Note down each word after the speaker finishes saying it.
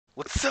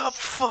What's up,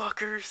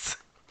 fuckers?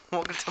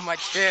 Welcome to my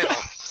channel.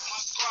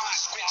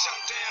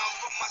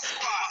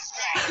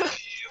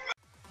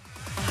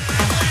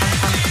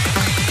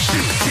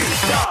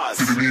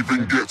 Didn't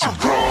even get to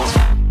cross.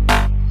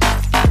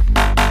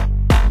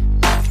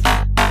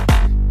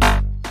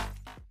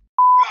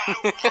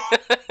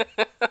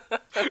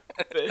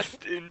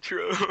 Best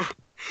intro.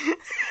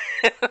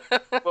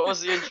 What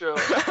was the intro?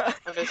 I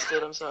missed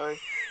it, I'm sorry.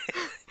 I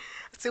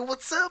said,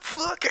 what's up,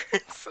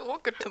 fuckers?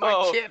 Welcome to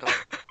my channel.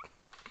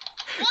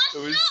 It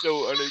was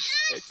so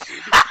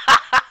unexpected.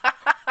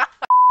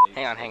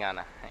 Hang on.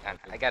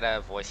 I got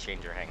a voice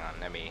changer. Hang on,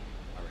 let me.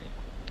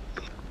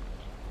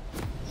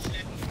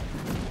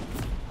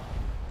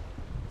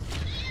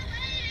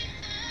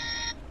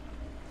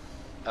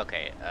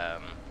 Okay,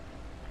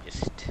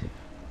 just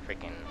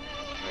freaking.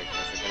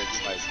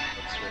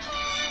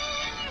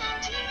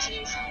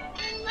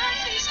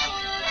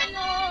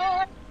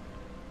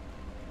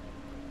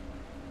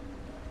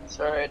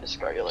 Sorry, I had to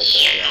scar you like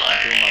that. Yeah,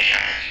 I'm doing my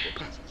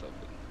descriptions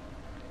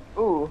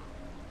of Ooh.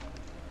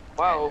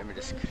 Wow, Let me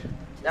just.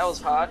 that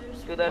was hot.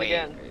 Do that Wait.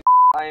 again.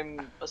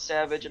 I'm a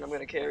savage and I'm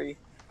gonna carry.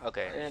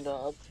 Okay. And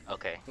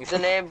Okay.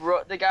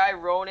 the guy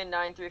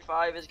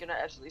Ronin935 is gonna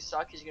absolutely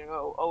suck. He's gonna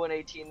go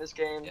 0-18 this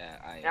game. Yeah,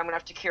 And I'm gonna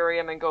have to carry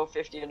him and go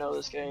 50-0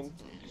 this game.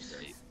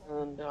 Great.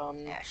 And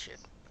Yeah, shit.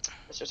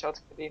 that's just how it's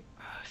gonna be.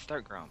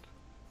 Start Grump.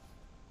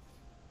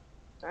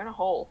 They're in a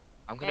hole.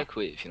 I'm gonna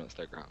quit if you don't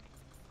start Grump.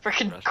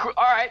 Freaking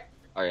alright,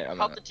 Alright, I'm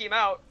help gonna. the team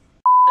out.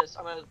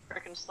 I'm gonna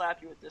freaking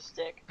slap you with this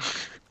stick.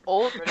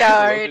 Old Ready?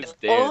 darn.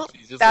 Old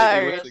He's just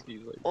darn. like, he looks like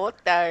he's like. Old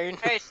darn.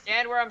 Hey,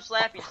 stand where I'm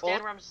slapping.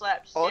 Stand where I'm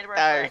slapped. Old Stand where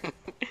I'm darn.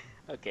 slapped.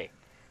 Okay.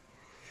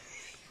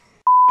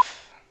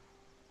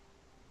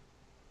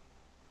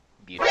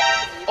 Beautiful.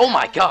 Oh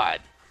my god!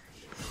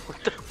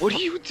 What are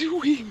you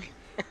doing?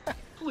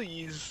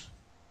 Please.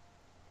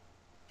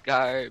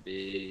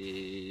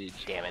 Garbage.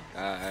 Damn it.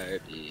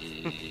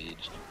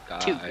 Garbage.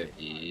 Two.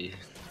 Garbage.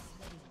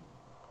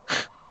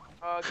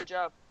 Good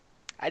job.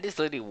 I just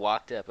literally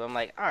walked up. I'm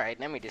like, alright,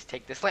 let me just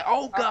take this. Like,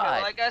 oh Okay, god!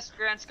 well, I guess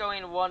Grant's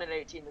going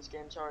 1-18 this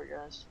game. Sorry,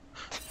 guys.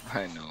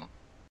 I know.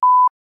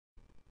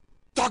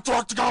 Dr.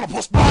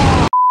 Octagonopus.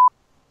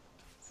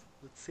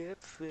 What's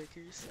up,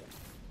 fuckers?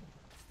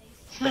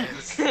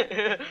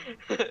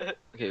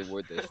 Okay,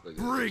 ward this. Look at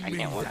Bring I this. me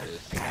can't Ward watch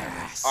this.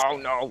 gas. Oh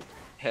no!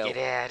 Hell. Get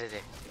out of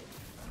there.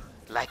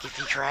 Like if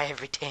you try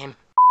every time.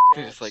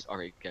 They're just like,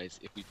 alright guys,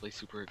 if we play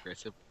super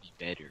aggressive, we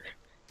better.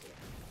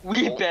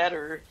 We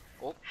better.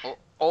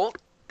 Oh,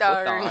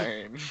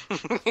 darn.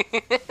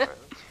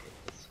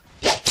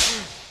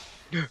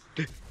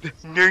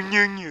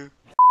 No.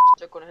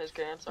 Took one of his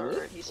camps.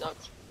 Alright, he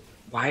sucks.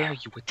 Why are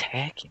you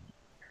attacking?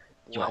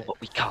 You are what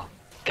we call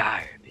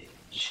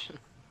garbage.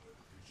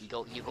 You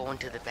go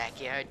into the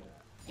backyard,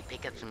 you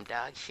pick up some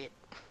dog shit,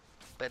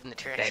 put in the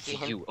trash That's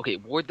can. you. Okay,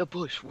 ward the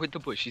bush. Ward the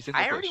bush. She's in the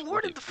bush. I already Ward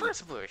warded it, the please.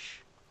 first bush.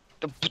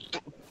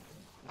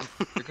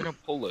 You're gonna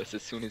pull us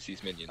as soon as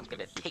these minions. I'm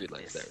gonna You take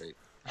realize this. that, right?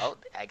 Oh,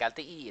 I got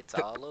the E. It's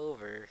all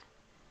over.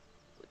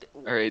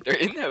 Alright, they're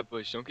in that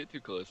bush. Don't get too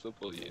close. They'll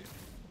pull you.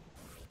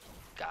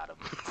 Got him.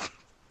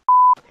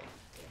 Okay.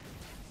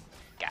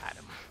 Got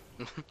him.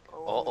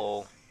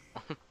 Uh-oh.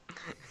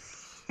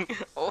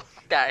 Oh,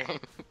 darn.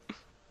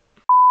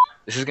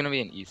 This is gonna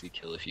be an easy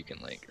kill if you can,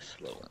 like,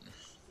 slow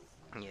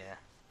them. Yeah.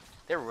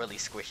 They're really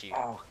squishy.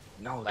 Oh,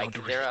 no, Like,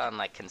 don't do they're it. on,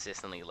 like,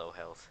 consistently low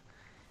health.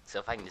 So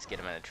if I can just get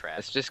them in a trap.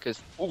 That's just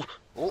cause.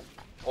 Ooh!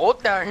 Oh,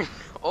 darn.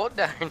 Oh,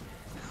 darn.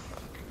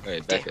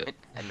 Alright, Damn back up. it.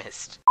 I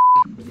missed.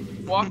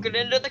 Walking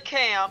into the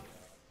camp.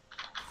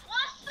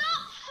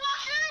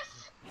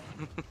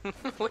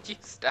 Would you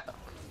stop?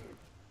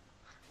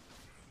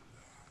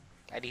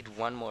 I need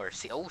one more.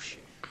 See, oh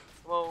shit.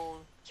 Come on.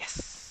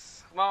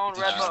 Yes. Come on,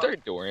 Did Red you Bull.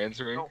 start door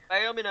answering? Don't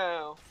fail me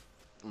now.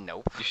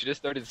 Nope. You should have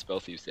started Spell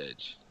Thief's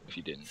Edge. If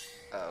you didn't.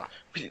 Oh.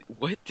 Wait,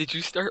 what? Did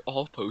you start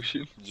all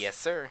potions? Yes,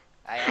 sir.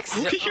 I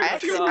What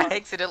are you doing?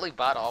 accidentally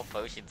bought all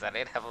potions. I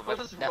didn't have What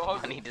is enough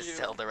wrong money with to you?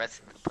 sell the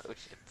rest of the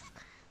potions.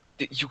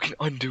 You can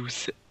undo.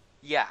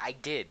 Yeah, I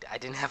did. I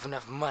didn't have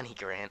enough money,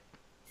 Grant.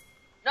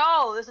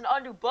 No, there's an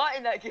undo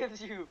button that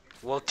gives you.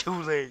 Well, too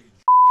late.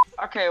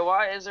 Okay,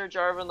 why is there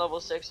Jarvan level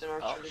 6 and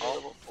Archer Oh,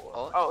 level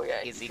 4? Oh,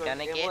 yeah. Is he joined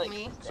gonna the game get late.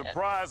 me?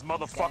 Surprise,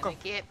 Gonna motherfucker.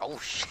 get? Oh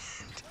shit.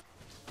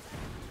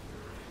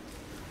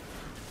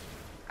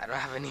 I don't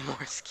have any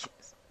more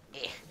skills.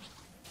 Eh.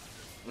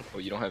 Oh,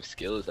 you don't have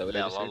skill? Is that what I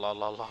La just la heard? la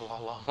la la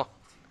la la.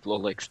 Blow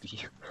like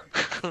Steve.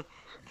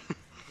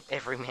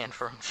 Every man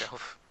for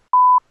himself.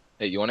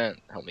 Hey, you wanna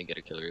help me get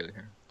a kill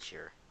earlier?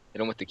 Sure.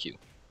 Hit him with the Q.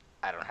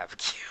 I don't have a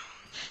Q.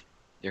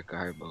 Your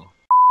Garbo.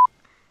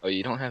 Oh,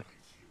 you don't have.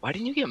 Why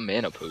didn't you get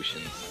mana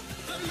potions?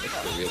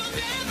 That's the real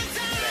question.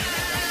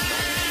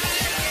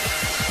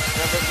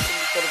 Remember everything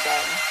you could have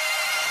gotten.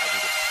 I can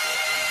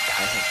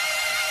get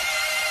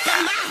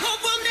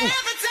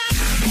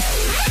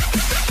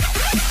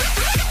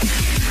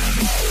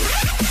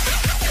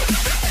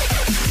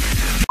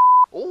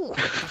Oh,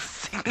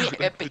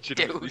 epic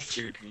Legitimately douche.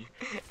 scared me.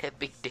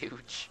 Epic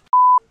douche.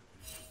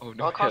 Oh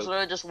Carlos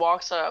literally just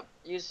walks up,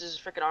 uses his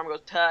freaking arm, and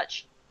goes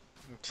touch.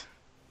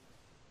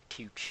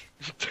 Tooch.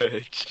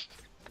 Touch.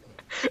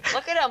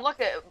 Look at him, look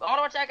at him.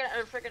 Auto attack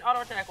and freaking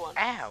auto attack one.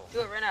 Ow.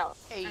 Do it right now.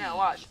 Hey. Right now,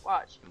 watch.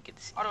 I'm good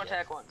to see Auto ya.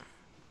 attack one.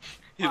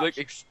 He Watch. like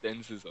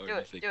extends his arm. Do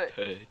it, He's do like,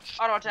 it. touch.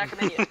 Auto attack a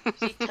minion.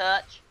 See,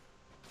 touch.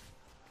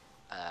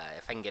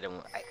 If I can get him,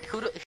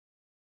 who do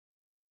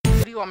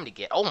you want me to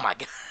get? Oh my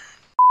god.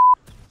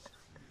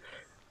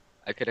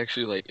 I could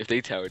actually like, if they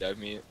tower dive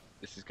me,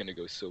 this is gonna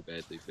go so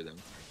badly for them.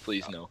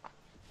 Please no.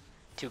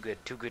 Too good,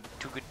 too good,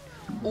 too good.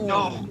 Ooh.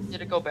 No.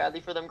 Did it go badly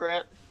for them,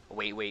 Grant?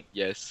 Wait.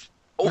 Yes.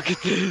 Oh. Look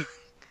at this.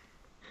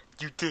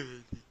 You did.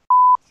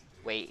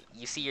 Wait,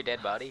 you see your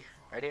dead body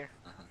right here?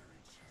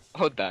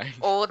 Oh dang.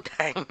 Oh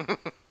dang.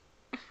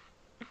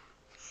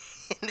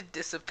 And it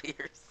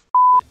disappears.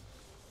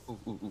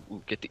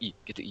 Ooh, get the E,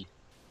 get the E.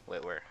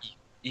 Wait, where?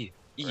 E.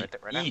 Right there,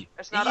 right now? E.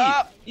 It's not E.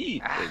 up. E.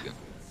 There you go.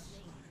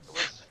 It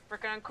was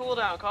freaking on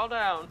cooldown. Calm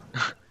down.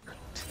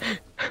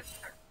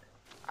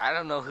 I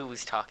don't know who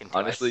was talking to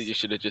Honestly, us. you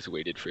should have just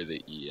waited for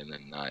the E and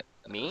then not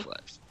Me?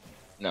 flash.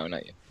 No,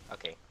 not you.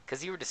 Okay,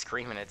 because you were just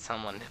screaming at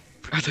someone to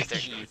I was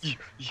produce like, their E.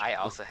 I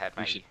also had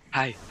my Lucian. E.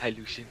 Hi,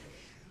 Lucian.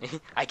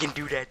 I can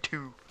do that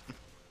too.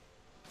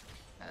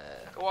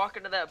 Go walk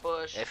into that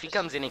bush. If he Just,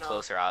 comes any you know.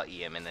 closer, I'll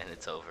E him and then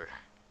it's over.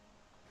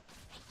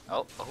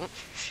 Oh,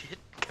 shit.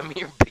 Come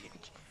here, bitch.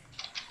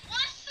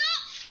 What's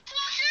up,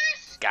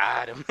 fuckers?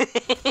 Got him.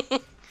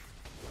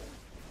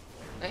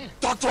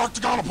 Dr.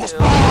 Octagonopus!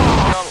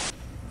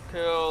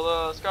 Kill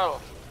the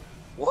Scuttle.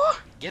 What?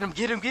 Get him,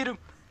 get him, get him.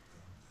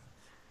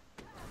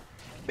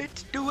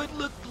 Bitch, do it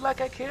look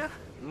like I care?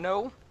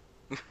 No.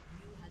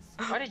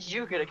 Why did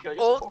you get a kill?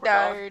 You're Oh, support,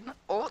 dog. darn.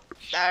 Oh,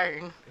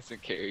 darn.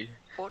 Doesn't carry.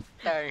 Oh,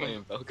 darn.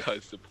 Playing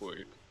Valkyrie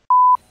support.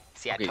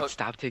 See, Okay, I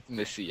stop taking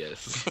the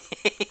CS.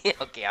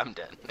 Okay, I'm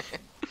done.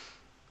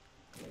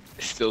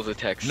 Stills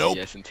attacks Nope.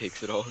 CS and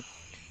takes it all.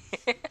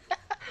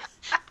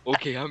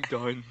 Okay, I'm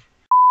done.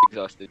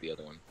 Exhausted the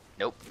other one.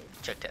 Nope.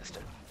 Check tester.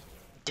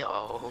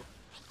 Oh.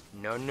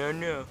 No, no,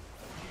 no.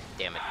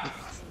 Damn it.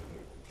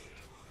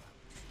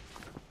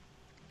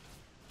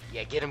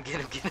 Yeah, get him, get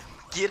him, get him,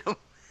 get him.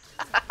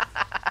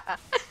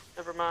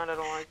 Never mind, I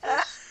don't like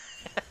this.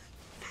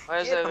 Why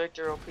is Get that him.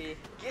 Victor OP?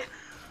 Get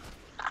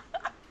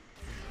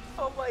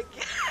Oh my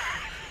god.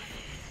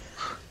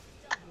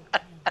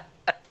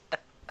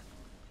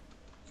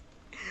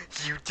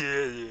 You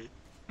did it.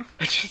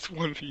 I just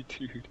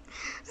 1v2'd.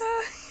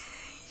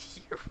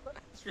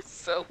 You're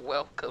so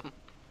welcome.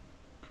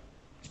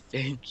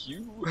 Thank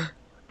you.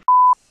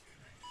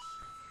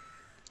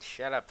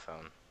 Shut up,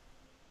 phone.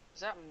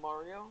 Is that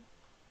Mario?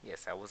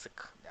 Yes, I was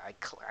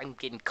I'm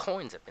getting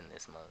coins up in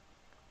this mug.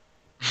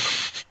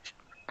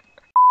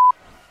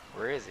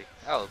 Where is he?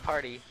 Oh,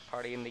 party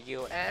in the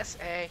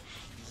USA.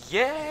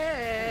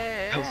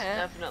 Yeah. That's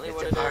definitely it's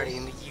what a it party is.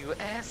 in the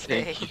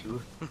USA. Thank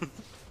you.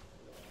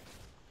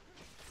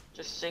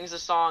 Just sings a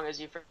song as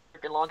he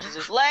freaking launches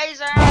his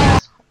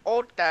lasers!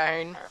 Oh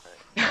darn.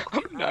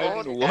 I'm 9 Oh,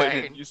 and 1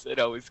 dang. and you said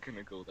I was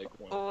gonna go like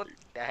 1. Oh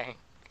dang.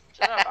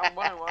 Shut up, I'm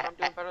 1-1, I'm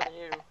doing better than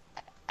you.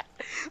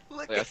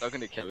 Look Wait, I was at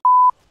talking to Kevin.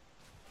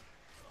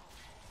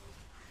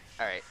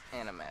 Alright,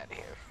 and I'm out of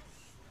here.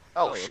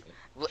 Oh, okay.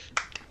 look.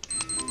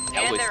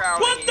 And was- they're out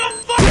What again.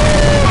 the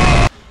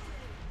fuck?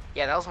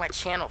 Yeah, that was my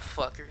channel,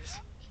 fuckers.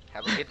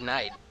 Have a good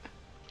night.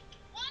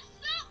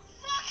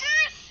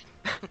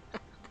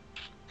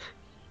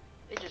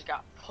 They just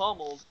got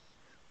pummeled.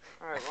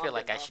 Alright, I well, feel I'm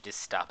like getting I off. should just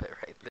stop it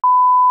right there.